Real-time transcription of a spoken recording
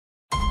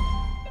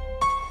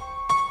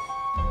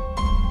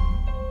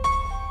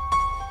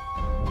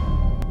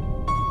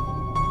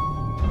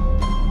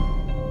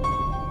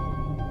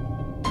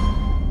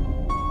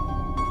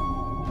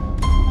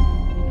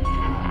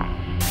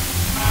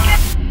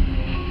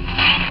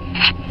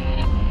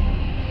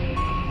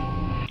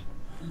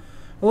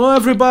Hello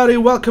everybody,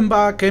 welcome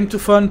back. Game to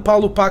Fun,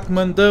 Paulo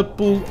Pacman,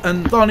 Deadpool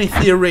and Donny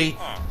Theory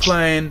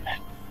playing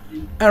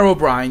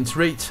Herobrine's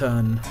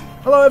Return.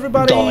 Hello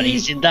everybody.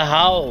 Donny's in the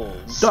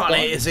house.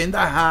 Donny is in the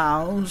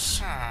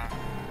house.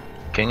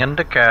 King in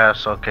the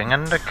castle, king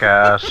in the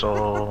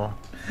castle,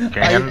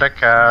 king in the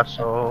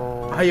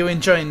castle. Are you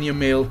enjoying your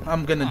meal?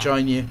 I'm gonna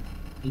join you.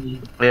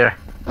 Here.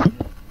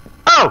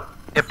 Oh!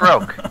 It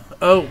broke.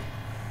 Oh.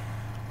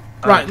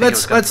 Right,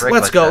 let's go.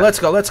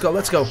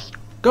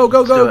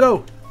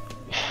 Go.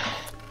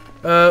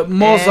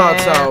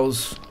 Mozart's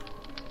house.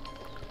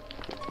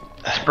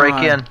 Let's break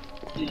in.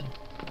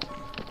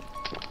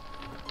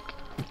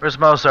 Where's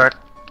Mozart?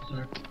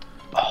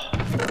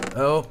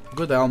 Oh,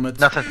 good helmet.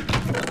 Nothing.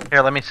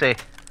 Here, let me see.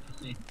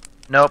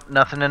 Nope,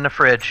 nothing in the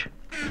fridge.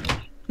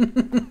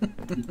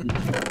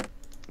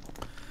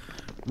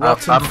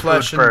 Rotten I'm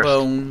flesh food and first.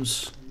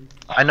 bones.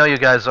 I know you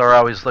guys are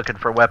always looking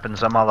for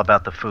weapons. I'm all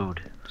about the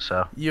food,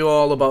 so. You're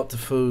all about the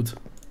food.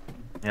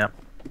 Yep.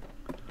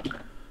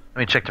 Let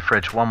me check the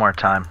fridge one more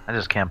time. I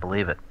just can't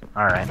believe it.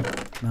 Alright.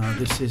 Now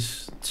this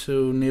is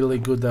two nearly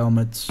good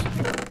helmets.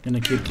 Gonna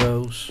keep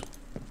those.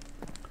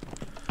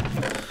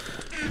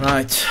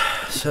 Right,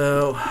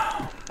 so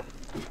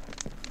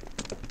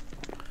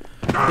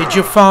did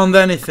you find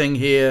anything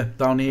here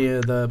down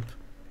here?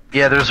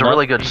 Yeah, there's a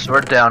really good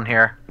sword down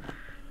here.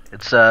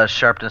 It's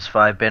sharpness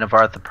 5, bane of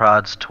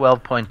arthropods,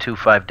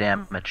 12.25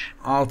 damage.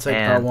 I'll take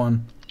that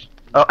one.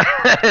 Oh,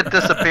 it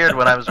disappeared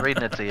when I was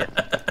reading it to you.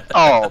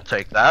 I'll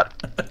take that.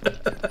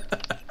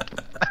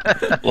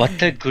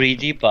 What a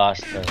greedy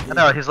bastard. I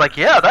know, he's like,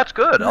 yeah, that's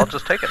good. I'll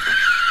just take it.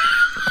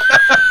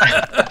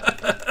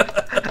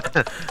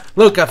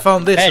 Look, I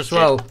found this as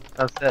well.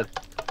 That's it.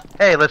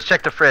 Hey, let's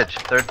check the fridge.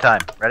 Third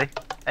time. Ready?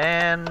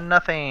 And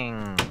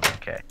nothing.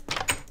 Okay.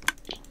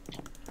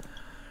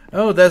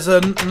 Oh, there's a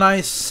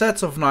nice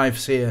set of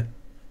knives here.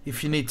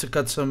 If you need to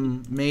cut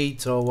some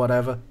meat or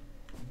whatever.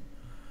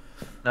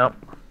 Nope.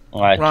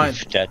 Right,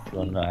 if that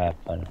will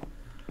happen.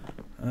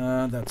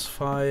 That's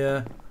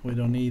fire. We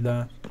don't need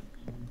that.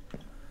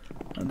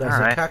 And there's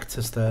Alright. a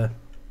cactus there.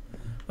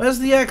 Where's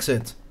the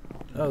exit?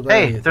 Oh, there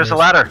Hey, it there's is. a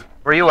ladder.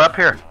 Were you up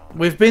here?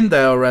 We've been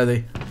there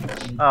already.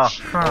 Oh,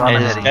 well, I'm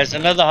an idiot. There's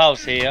another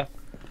house here.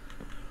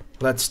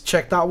 Let's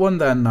check that one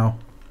then now.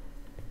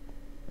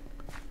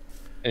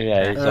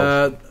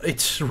 Yeah,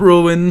 it's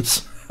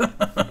ruins.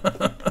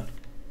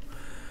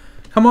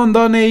 Come on,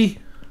 Donny.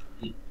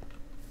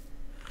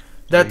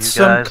 That's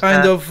some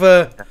kind of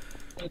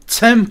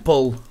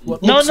temple.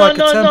 What looks like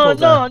a temple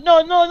there.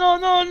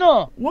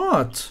 No.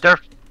 What?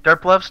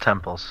 Derp loves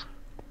temples.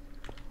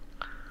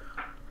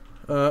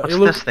 What's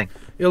this thing?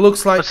 It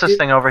looks like. What's this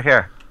thing over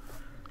here?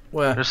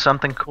 Where? There's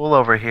something cool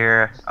over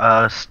here.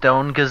 A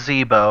stone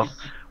gazebo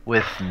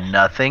with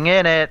nothing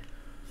in it.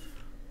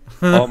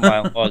 Oh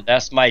my god,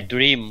 that's my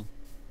dream.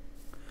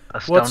 A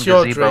stone What's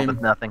your gazebo dream?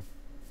 with nothing.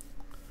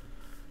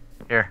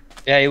 Here.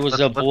 Yeah, it was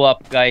a blow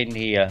up guy in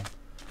here.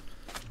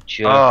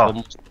 Just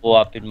almost blew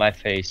up in my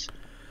face.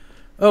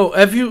 Oh,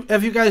 have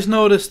you guys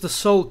noticed the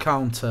soul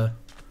counter?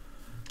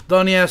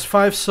 Donny has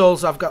 5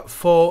 souls. I've got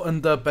 4,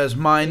 and Dup has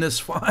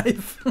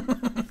 -5.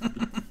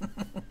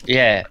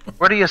 Yeah.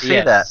 Where do you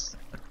see that?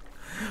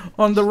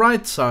 On the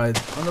right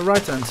side, on the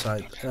right hand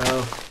side.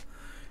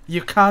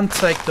 You can't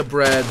take the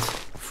bread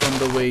from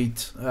the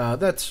wheat.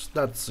 That's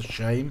a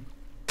shame.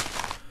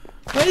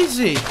 Where is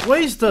he?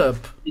 Where's Dup?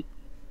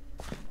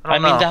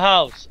 I'm in the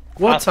house.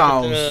 What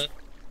house?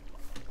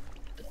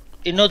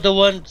 You know the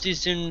one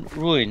is in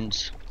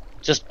ruins.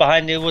 Just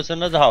behind it was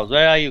another house.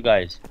 Where are you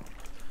guys?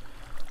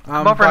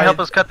 Come over and help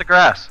us cut the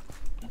grass.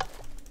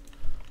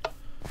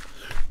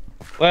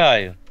 Where are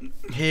you?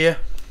 Here.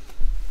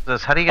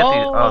 How do you get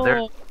these? Oh,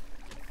 there.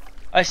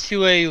 I see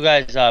where you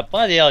guys are.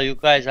 Bloody hell, you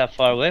guys are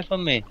far away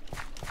from me.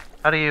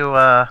 How do you,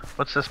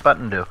 what's this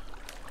button do?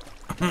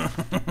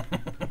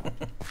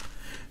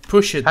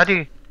 Push it. How do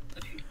you...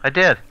 I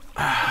did.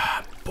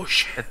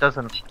 Push it. It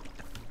doesn't...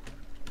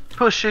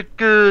 Push it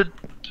good.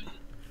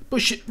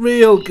 Push it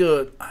real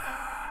good.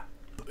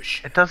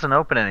 Push it. It doesn't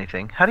open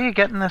anything. How do you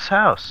get in this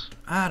house?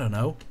 I don't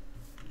know.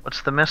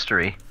 What's the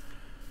mystery?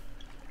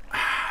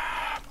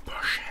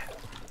 Push it.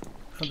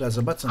 Oh, there's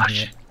a button Push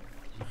here. it.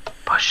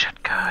 Push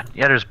it good.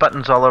 Yeah, there's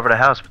buttons all over the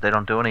house, but they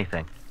don't do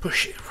anything.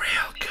 Push it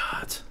real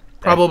good.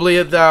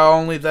 Probably they're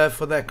only there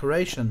for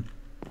decoration.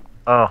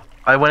 Oh,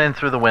 I went in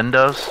through the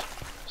windows,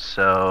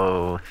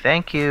 so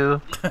thank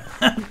you.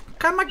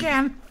 Come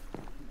again.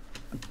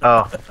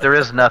 Oh, there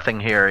is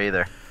nothing here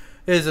either.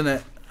 Isn't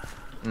it?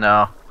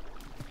 No.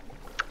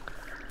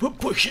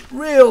 Push it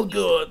real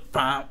good.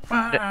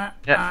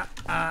 Yeah.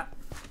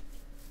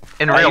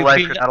 In real life,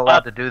 you're not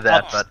allowed to do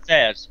that,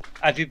 upstairs?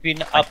 Have you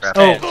been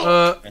upstairs?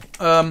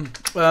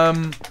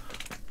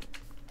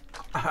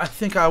 I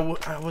think I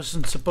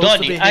wasn't supposed to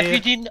be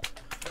here.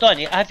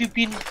 Donny, have you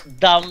been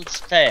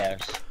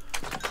downstairs?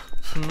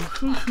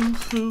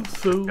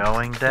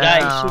 Going down.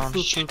 Guys,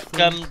 you should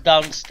come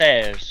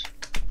downstairs.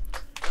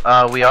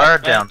 We are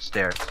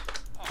downstairs.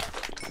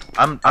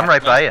 I'm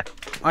right by you.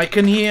 I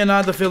can hear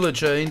another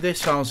villager in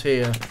this house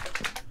here.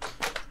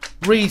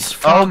 Reese,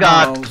 Oh,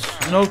 God.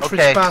 farmhouse. No Okay.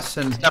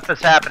 trespassing. Stuff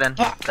is happening.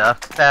 Stuff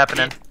is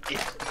happening.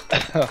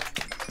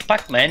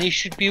 Pac-Man, you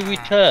should be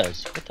with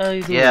us. What are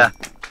you doing? Yeah.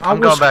 I'm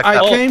going back I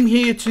up. came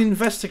here to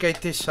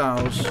investigate this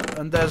house,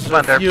 and there's Come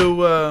on, a Derp. few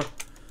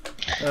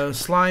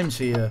slimes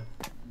here.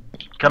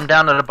 Come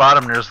down to the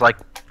bottom. There's like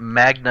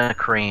magna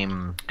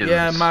cream dudes.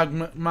 Yeah,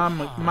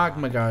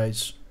 magma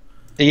guys.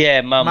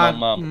 Yeah,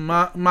 mom.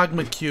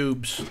 Magma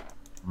cubes.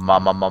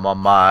 Mama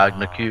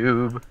magna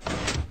cube.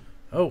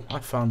 Oh, I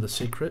found the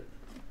secret.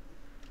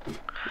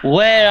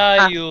 Where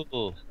are you?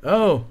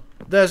 Oh,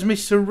 there's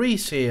Mr.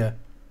 Reese here.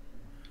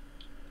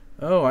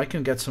 Oh, I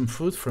can get some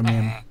food from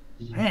him.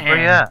 Where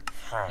you at?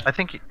 I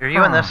think are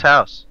you in this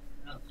house?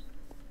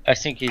 I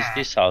think it's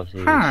this house.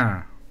 Here.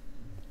 Huh.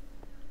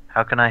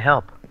 How can I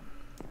help?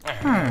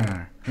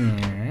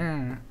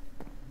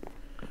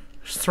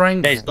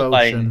 Strength There's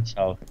nobody in potion. this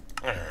house.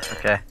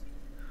 Okay.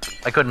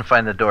 I couldn't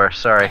find the door.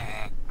 Sorry.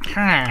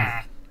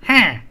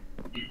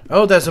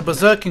 Oh, there's a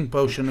berserking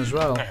potion as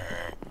well.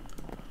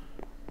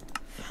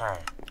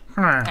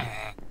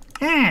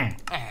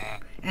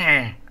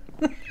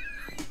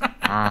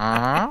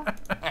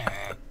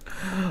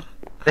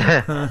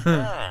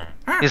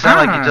 He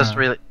sounds like he just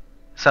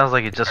sounds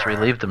like he just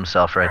relieved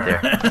himself right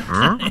there.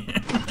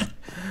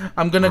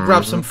 I'm gonna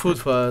grab some food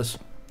first.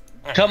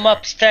 Come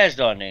upstairs,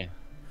 Donnie.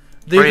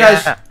 Do you Where you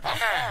guys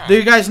at? do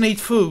you guys need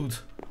food?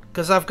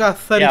 Cause I've got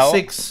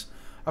 36.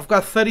 I've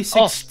got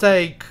 36 Oh.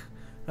 steak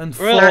and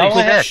 4 Really? I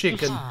cooked have-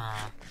 chicken.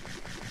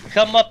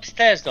 Come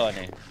upstairs,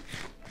 Donnie.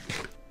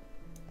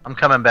 I'm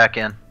coming back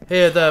in.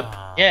 Here, the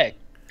Yeah,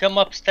 come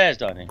upstairs,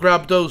 Donnie.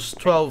 grab those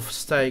 12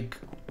 steak.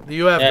 Do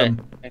you have Yeah.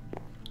 them?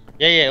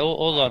 Yeah.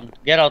 Hold on.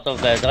 Get out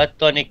of there. Let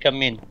Donnie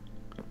come in.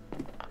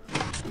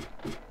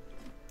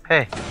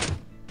 Hey.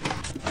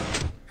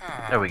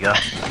 There we go.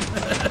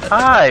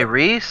 Hi,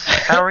 Reese.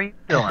 How are you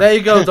doing? There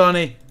you go,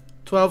 Donnie.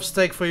 12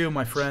 steak for you,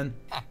 my friend.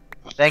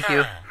 Thank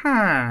you.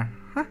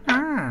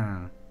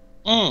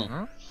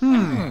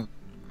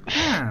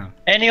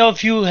 Any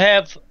of you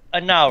have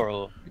an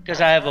arrow?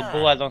 Because I have a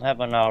bow, I don't have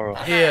an arrow.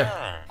 Here.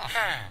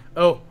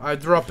 Oh, I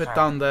drop it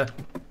down there.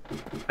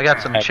 I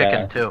got some Okay.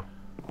 chicken too.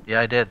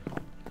 Yeah, I did.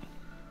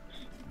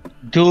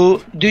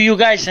 Do you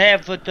guys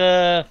have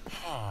the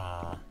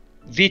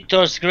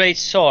Victor's great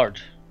sword?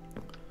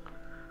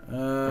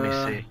 Let me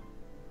see.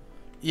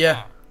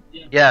 Yeah.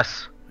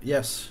 Yes.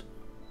 Yes.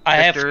 I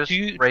have Victor's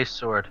two. race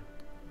sword.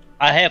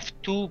 I have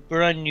two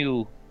brand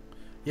new.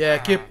 Yeah,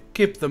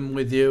 keep them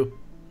with you.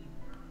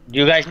 Do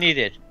you guys need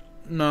it?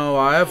 No,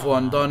 I have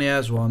one. Donnie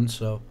has one,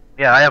 so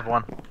Yeah, I have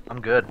one. I'm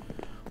good.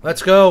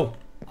 let's go.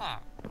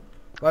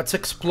 Let's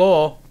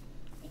explore.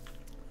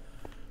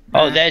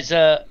 Oh, there's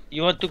a.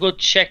 You want to go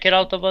check it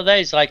out over there?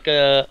 It's like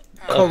a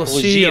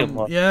Colosseum.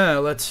 museum. Yeah,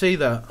 let's see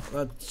that.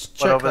 Let's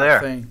check over that there?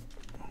 thing.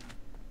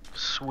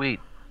 Sweet.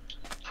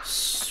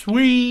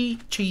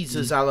 Sweet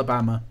Jesus,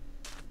 Alabama.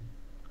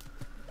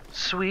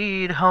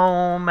 Sweet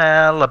home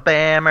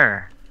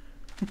Alabama.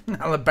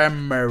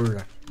 Alabama.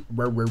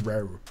 Row, row,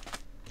 row.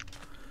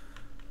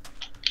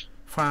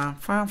 Fow,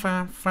 fow,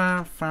 fow,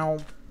 fow, fow.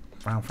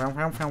 Fow, fow,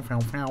 fow, fow, fow,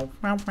 fow,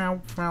 fow,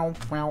 fow, fow,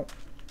 fow.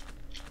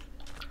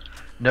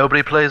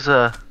 Nobody plays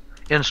a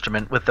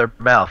instrument with their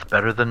mouth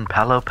better than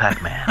Palo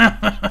Pac-Man.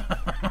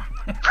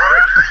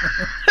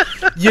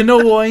 You know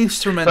what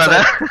instrument?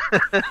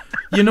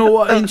 You know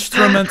what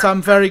instrument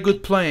I'm very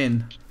good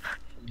playing?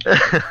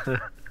 Which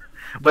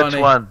Donnie.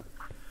 one?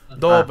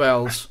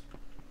 Doorbells.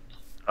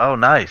 Oh,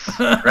 nice.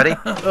 Ready?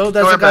 Oh,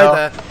 there's a Doorbell.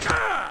 guy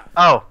there.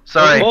 Oh,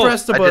 sorry. Oh,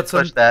 press the I did button.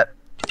 push that.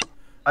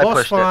 I Boss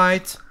pushed it.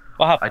 fight.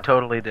 What I happened?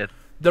 totally did.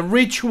 The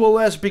ritual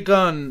has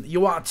begun.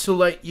 You are too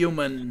late,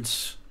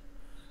 humans.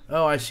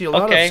 Oh, I see a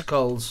lot Okay. of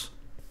skulls.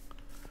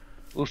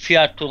 If you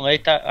are too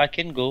late, I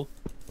can go.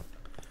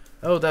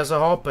 Oh, there's a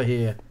hopper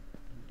here.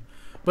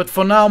 But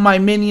for now, my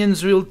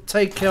minions will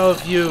take care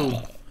of you.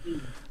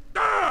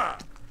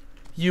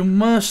 You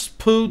must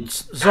put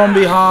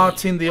zombie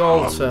heart in the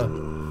altar.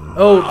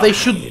 Oh, they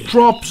should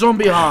drop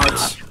zombie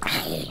hearts.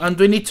 And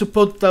we need to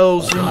put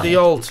those in the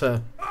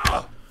altar.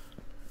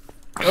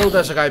 Oh,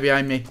 there's a guy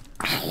behind me.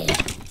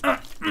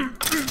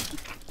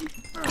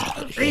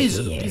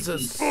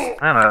 Jesus. I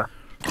don't know.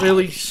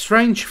 Really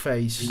strange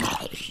face.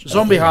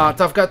 Zombie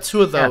heart, I've got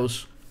 2 of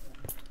those.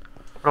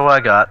 What do I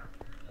got?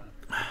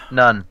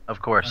 None,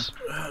 of course.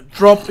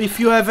 Drop, if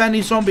you have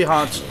any zombie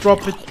hearts,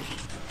 drop it.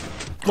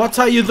 What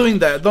are you doing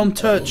there? Don't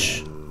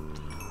touch.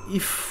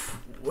 If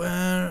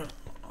were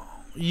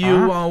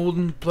you, I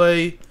wouldn't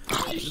play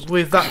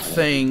with that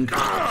thing.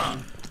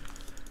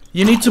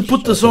 You need to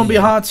put the zombie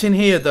hearts in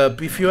here,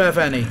 Dub, if you have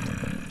any.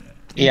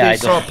 Yeah, I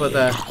This don't. hopper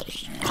there.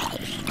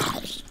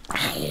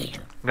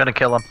 I'm gonna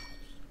kill him.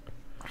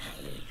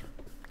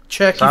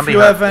 Check Zombie if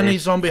you heart, have any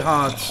please. zombie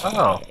hearts,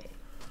 Oh,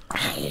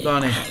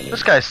 Donnie.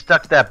 this guy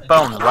stuck that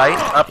bone right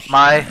up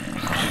my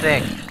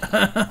thing.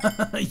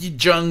 You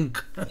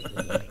junk.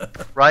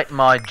 Right in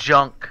my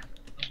junk.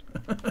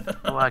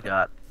 What do I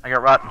got? I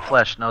got rotten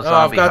flesh, no Oh, I've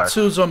zombie got heart.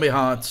 2 zombie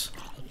hearts.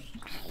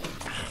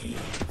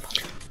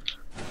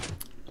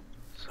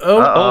 Oh,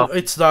 Uh-oh.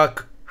 it's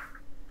dark.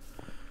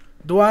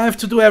 Do I have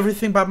to do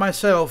everything by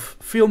myself?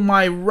 Feel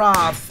my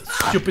wrath,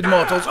 stupid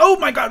mortals. Oh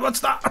my god, what's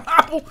that?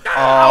 Ow.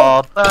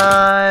 All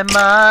by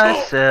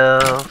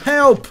myself.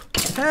 Help!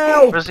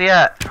 Help! Where's he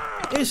at?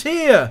 He's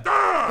here!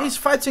 He's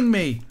fighting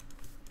me.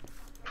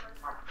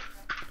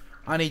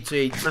 I need to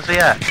eat. Where's he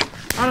at?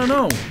 I don't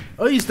know.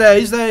 Oh, he's there,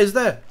 he's there, he's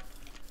there.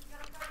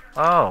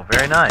 Oh,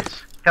 very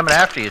nice. Coming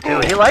after you too.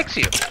 He likes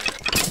you.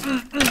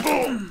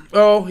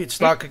 Oh, it's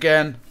stuck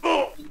again.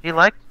 He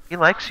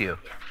likes you.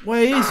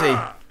 Where is he?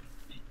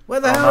 Where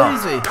the hell no.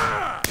 is he?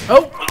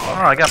 Oh! Oh,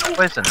 I got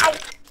poison.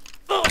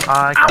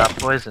 I got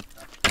poison.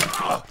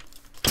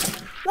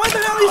 Why the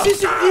hell is he?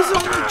 He's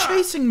only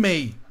chasing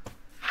me.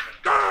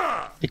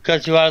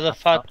 Because you are the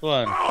fat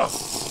one.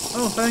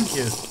 Oh, thank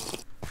you.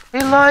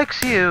 He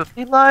likes you.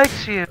 He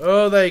likes you.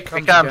 Oh, there he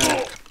comes comes.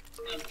 again.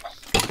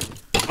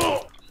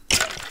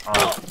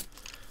 Oh.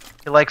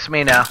 He likes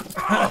me now.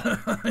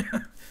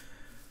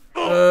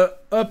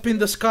 Up in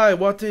the sky,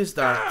 what is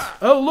that?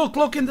 Oh,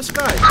 look in the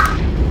sky.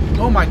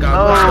 Oh my god,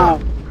 Oh.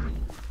 what's that?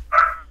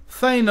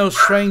 Thanos,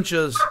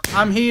 strangers,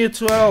 I'm here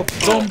to help.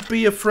 Don't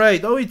be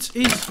afraid. Oh,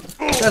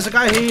 there's a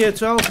guy here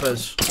to help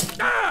us.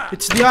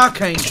 It's the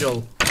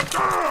Archangel.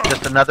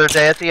 Just another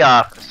day at the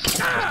office. Just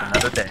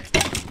another day.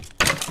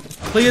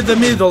 Clear the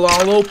middle,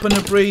 I'll open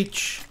a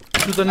breach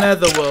to the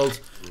netherworld.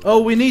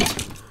 Oh, we need...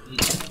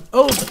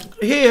 Oh,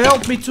 here,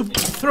 help me to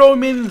throw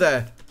him in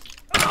there.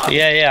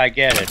 Yeah, I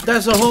get it.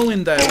 There's a hole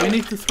in there, we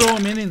need to throw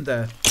him in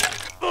there.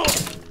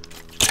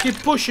 Keep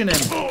pushing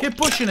him, keep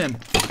pushing him.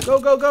 Go,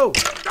 go, go.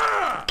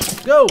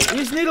 Go,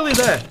 he's nearly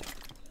there.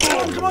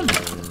 Come on,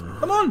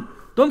 come on.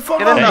 Don't fall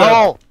Get in the over.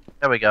 hole.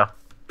 There we go.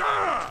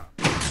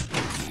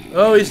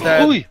 Oh, he's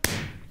dead. Ooh.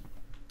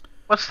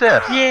 What's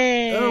this?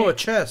 Yay! Oh, a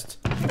chest.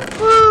 Woo.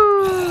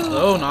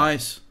 Oh,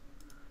 nice.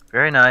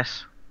 Very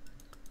nice.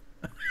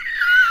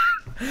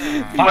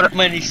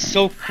 Batman is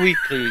so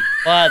quickly.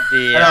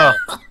 Bloody I hell.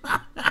 know.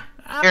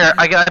 Here,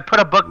 I put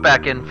a book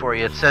back in for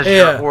you. It says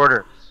Yeah. your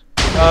orders.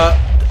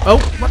 Oh,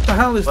 what the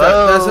hell is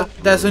Whoa.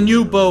 that? There's a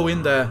new bow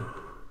in there.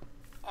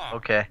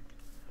 Okay.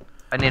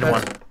 I need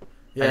one.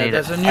 Yeah, I need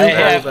there's it. a new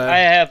I bow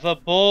there. have a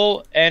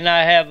bow and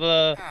I have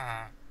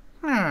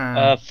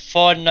a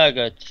 4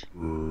 nuggets.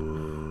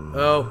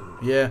 Oh,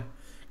 yeah.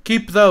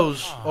 Keep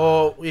those,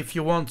 or if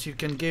you want, you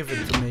can give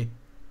it to me.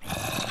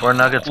 4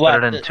 nuggets, What?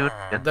 put it in 2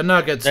 nuggets. The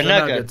nuggets, The the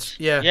nuggets. nuggets.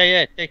 Yeah.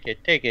 Yeah, take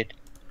it.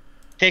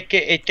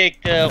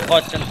 Take the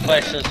rotten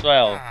flesh as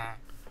well.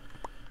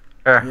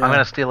 Here, Yeah. I'm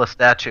gonna steal a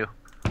statue.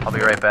 I'll be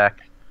right back.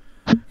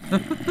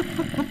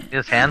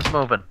 His hand's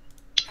moving.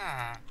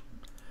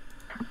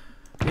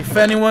 If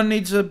anyone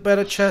needs a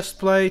better chest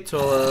plate,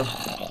 or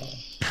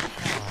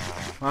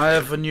I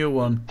have a new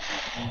one.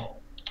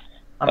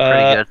 I'm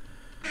pretty good.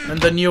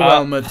 And the new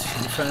helmet,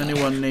 if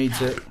anyone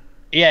needs it.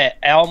 Yeah,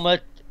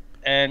 helmet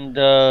and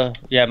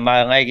yeah,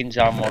 my leggings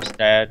are almost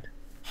dead.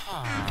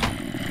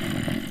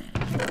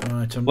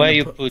 Right, I'm Where gonna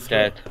you put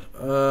that?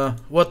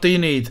 What do you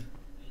need?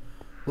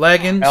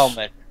 Leggings?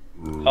 Helmet.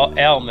 Oh,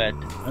 helmet.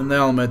 And the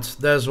helmet.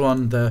 There's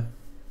one there.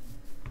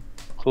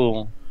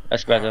 Cool.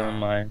 That's better than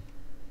mine.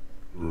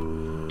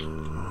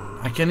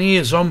 I can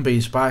hear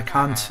zombies, but I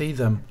can't see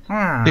them.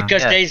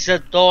 Because Yeah. there's a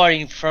door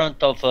in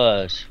front of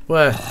us.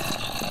 Where?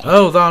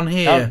 Oh, down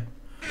here.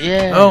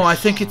 Yeah. Oh, I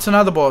think it's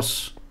another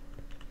boss.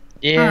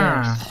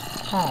 Yeah.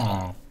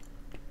 Oh.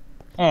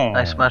 Oh.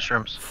 Nice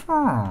mushrooms.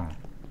 Oh.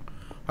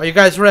 Are you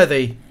guys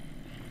ready?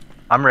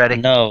 I'm ready.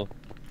 No.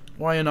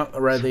 Why are you not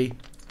ready?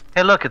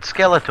 Hey, look, it's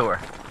Skeletor.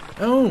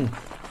 Oh,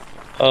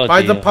 Oh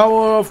by dear. the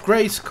power of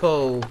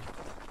Grayskull.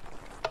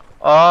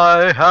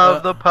 I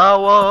have the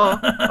power.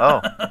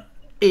 Oh,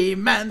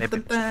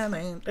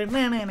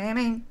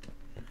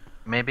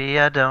 maybe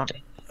I don't.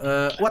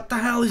 What the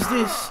hell is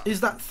this?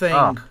 Is that thing?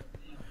 Oh.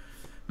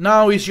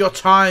 Now is your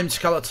time,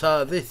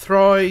 Skeletor.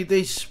 Destroy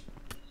this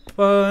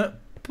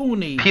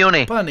puny.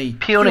 Puny. Puny.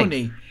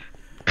 Puny.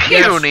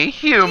 Yes. Puny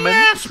human.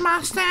 Yes,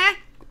 master.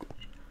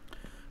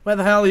 Where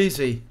the hell is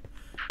he?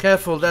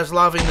 Careful, there's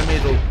lava in the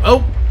middle. Oh,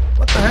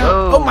 what the hell?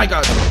 Oh. Oh my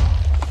god.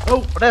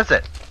 Oh, What is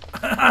it?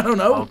 I don't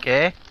know.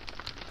 Okay.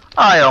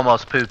 I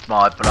almost pooped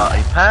my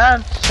bloody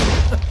pants.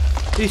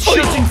 He's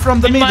shooting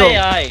from the In middle. my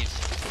eyes.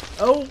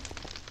 Oh,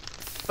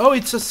 oh,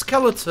 it's a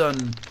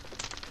skeleton.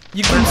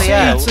 You can Where's he see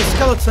at? it's a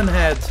skeleton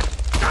head.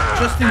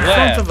 Just in Where?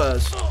 front of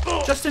us.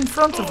 Just in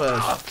front of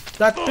us.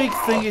 That big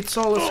thing, it's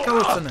all a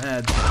skeleton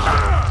head.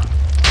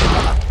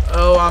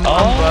 Oh, I'm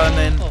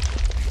burning.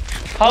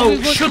 How we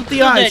Oh, going shoot to the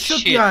do eyes, that shoot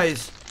shit? the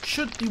eyes.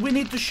 We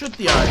need to shoot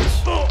the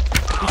eyes.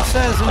 It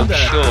says in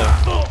there.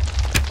 Sure.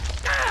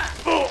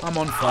 I'm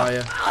on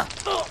fire.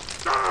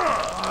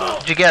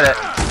 Did you get it?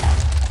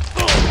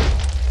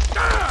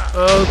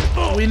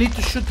 We need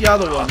to shoot the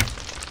other one.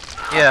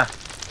 Yeah.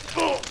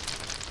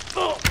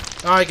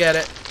 I get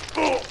it.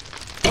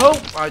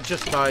 Oh, I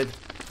just died.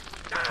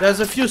 There's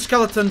a few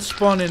skeletons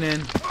spawning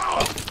in.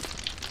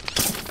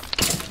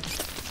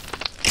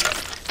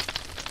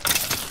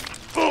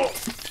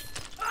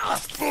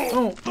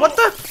 Oh, what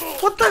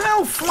the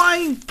hell?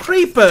 Flying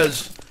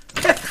creepers!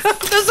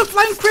 There's a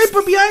flying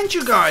creeper behind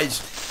you guys!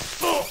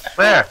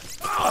 Where?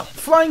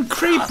 Flying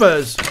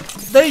creepers!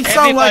 They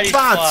sound like Everybody's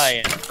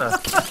bats!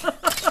 flying.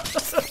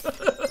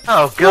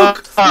 Oh god!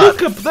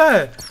 Look up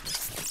there!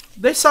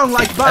 They sound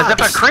like bats! As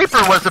if a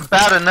creeper wasn't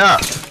bad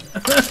enough.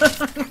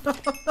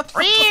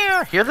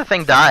 Hear the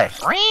thing die.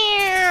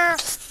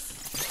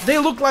 They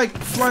look like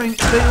flying.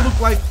 They look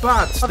like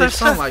bats. Oh, they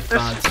sound like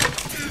bats.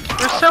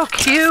 They're so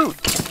cute.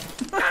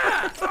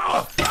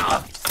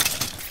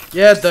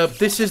 Yeah, Dub.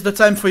 This is the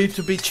time for you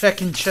to be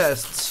checking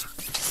chests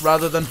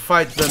rather than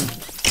fight them.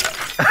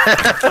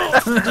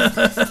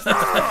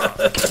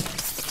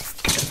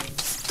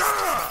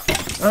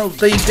 Oh,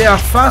 they are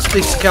fast,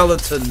 these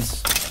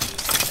skeletons.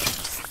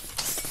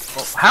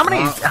 How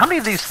many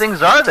of these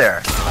things are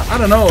there? I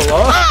don't know, a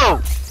lot.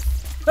 Oh!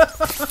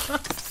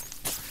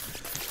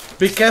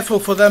 Be careful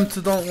for them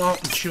to don't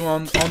launch you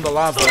on the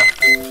lava.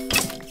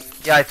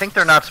 Yeah, I think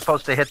they're not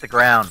supposed to hit the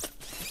ground.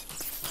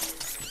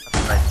 That's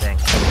what I think.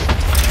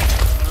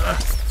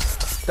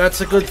 That's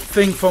a good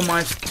thing for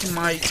my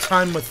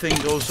timer thing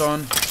goes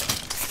on.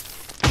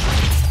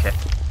 Okay.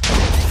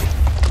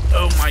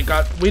 Oh my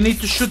god, we need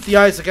to shoot the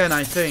eyes again,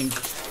 I think.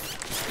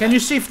 Can you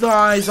see if the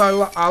eyes are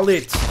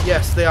lit?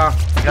 Yes, they are.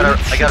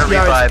 I gotta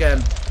revive.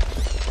 Again.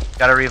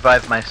 Gotta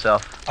revive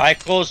myself. I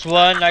close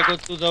one, I go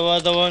to the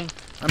other one.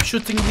 I'm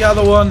shooting the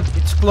other one.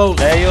 It's close.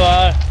 There you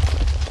are.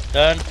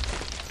 Done.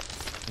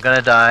 I'm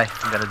gonna die.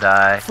 I'm gonna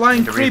die. Flying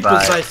Need to creepers,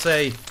 revive. I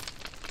say.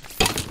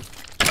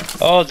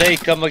 Oh, they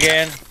come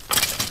again.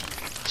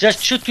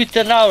 Just shoot with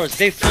an arrows,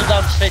 they fall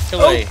down straight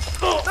away.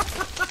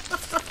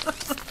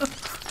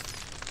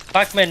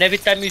 Pac-Man, every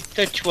time you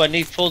touch one,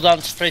 he falls down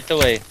straight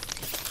away.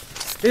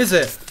 Is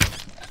it?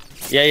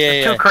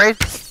 Yeah. Too crazy.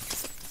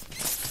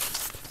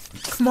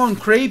 Come on,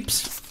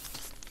 creeps.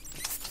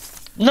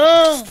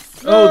 No!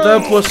 Oh,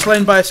 Dub was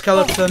slain by a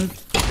skeleton.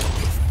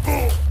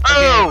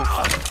 Oh!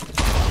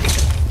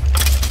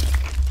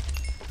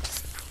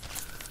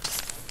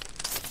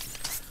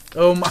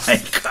 Oh my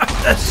god,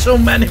 there's so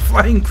many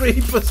flying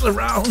creepers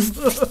around.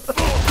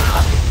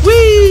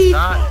 Whee!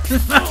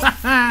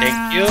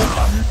 Thank you.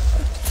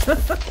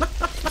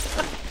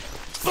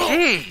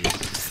 Jeez.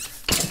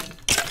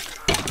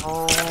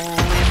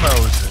 Holy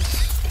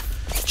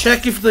Moses.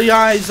 Check if the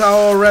eyes are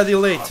already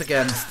lit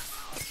again.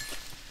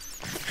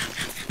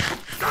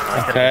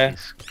 Okay.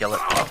 Skillet.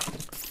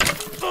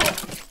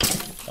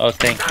 Oh,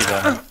 thank you,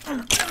 Donnie.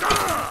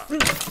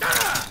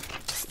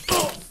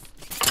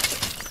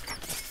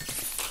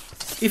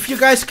 If you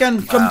guys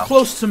can come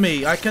close to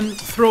me, I can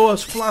throw a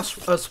splash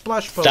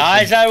potion. The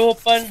eyes are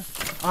open.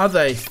 Are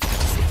they?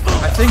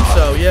 I think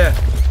so, yeah.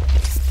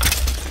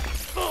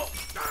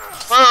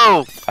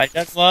 Whoa! I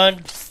got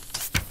one.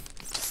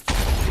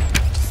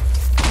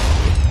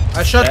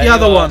 I shot There the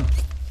other you are. one.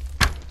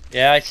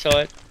 Yeah, I saw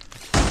it.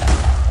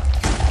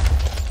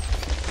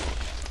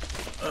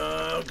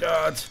 Oh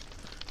god.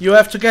 You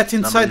have to get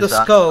inside the Somebody's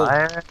on skull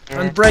fire.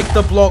 and break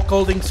the block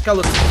holding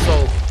skeleton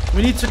soul.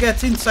 We need to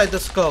get inside the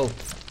skull.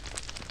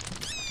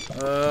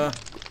 How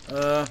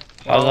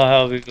the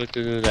hell are we going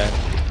to do that?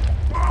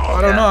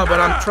 I don't know, but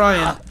I'm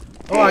trying.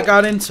 Oh, I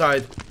got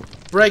inside.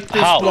 Break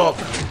this How? block.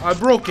 I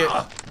broke it.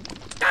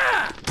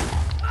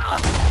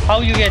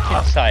 How you get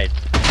inside?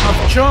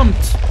 I've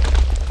jumped.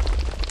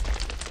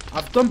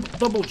 I've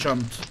double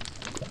jumped.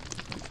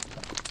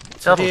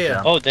 Double here.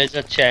 jump. Oh, there's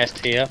a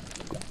chest here.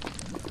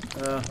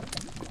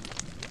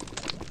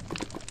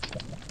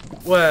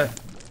 Where?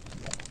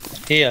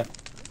 Here.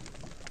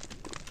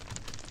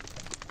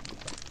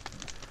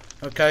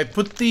 Okay,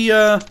 put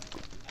the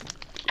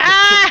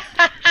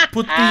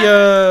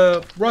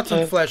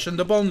rotten flesh and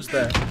the bones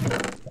there,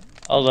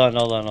 Hold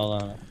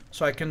on.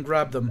 so I can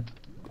grab them.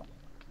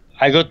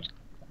 I got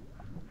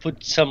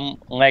put some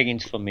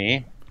leggings for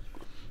me.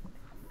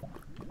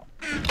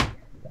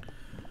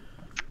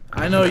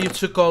 I know you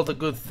took all the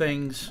good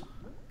things.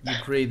 You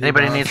greedy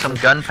Anybody need bastard.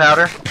 some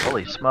gunpowder?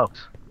 Holy smokes.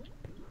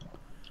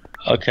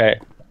 Okay.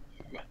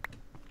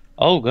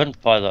 Oh,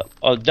 gunpowder.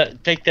 Oh,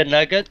 take the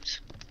nuggets.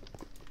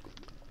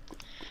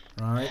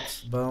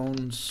 Right,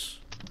 bones.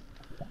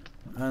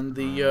 And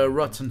the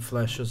rotten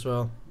flesh as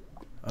well.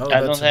 Oh,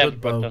 I that's don't a have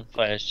good bow. rotten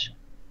flesh.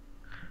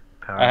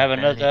 Power I have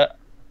advantage. another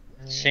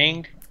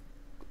thing.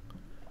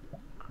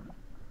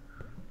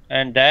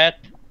 And that.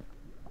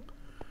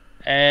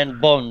 And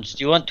bones.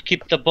 Do you want to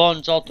keep the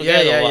bones all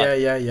together?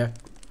 Yeah.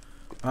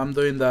 I'm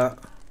doing that.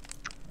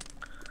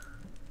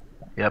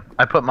 Yep,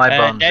 I put my And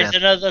bones there's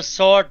in. another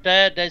sword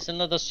there. There's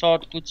another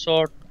sword. Good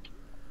sword.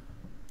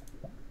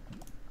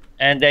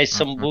 And there's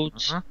some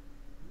boots.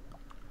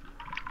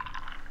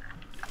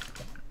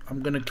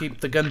 I'm gonna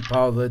keep the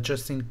gunpowder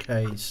just in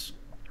case.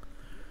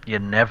 You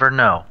never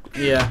know.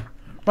 Yeah.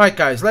 Right,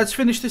 guys, let's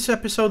finish this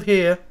episode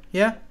here.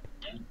 Yeah?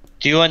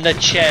 Do you want the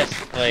chest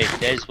plate?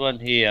 There's one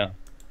here.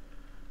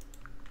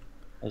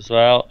 As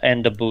well.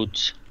 And the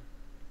boots.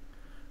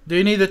 Do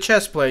you need a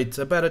chest plate?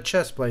 A better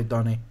chest plate,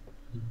 Donny?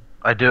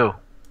 I do.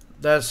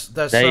 There's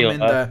There some you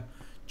in are. there.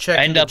 Check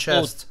in And the a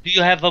chest. boat. Do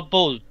you have a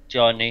boat,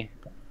 Johnny?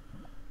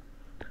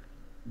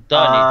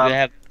 Donny, do you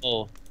have a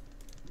boat?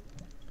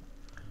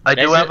 I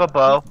do There's have a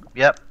bow.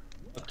 Yep.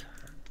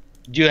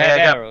 Do you Yeah, have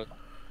I got- arrows?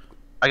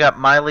 I got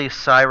Miley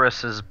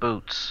Cyrus's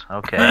boots.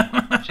 Okay,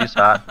 she's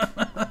hot.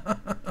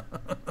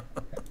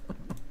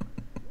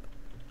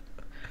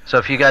 So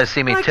if you guys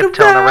see me Like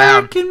tiptoeing a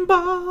around, wrecking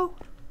ball.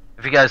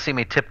 if you guys see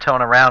me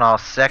tiptoeing around all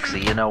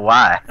sexy, you know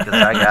why? Because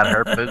I got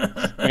her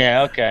boots.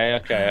 Yeah,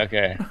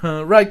 okay.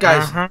 Right,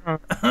 guys.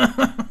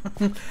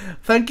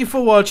 Thank you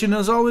for watching.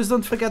 As always,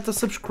 don't forget to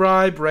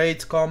subscribe,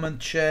 rate,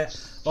 comment, share,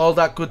 all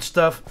that good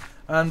stuff.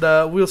 And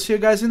we'll see you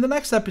guys in the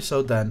next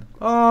episode then.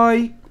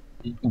 Bye.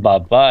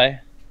 Bye-bye.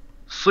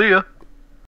 See ya.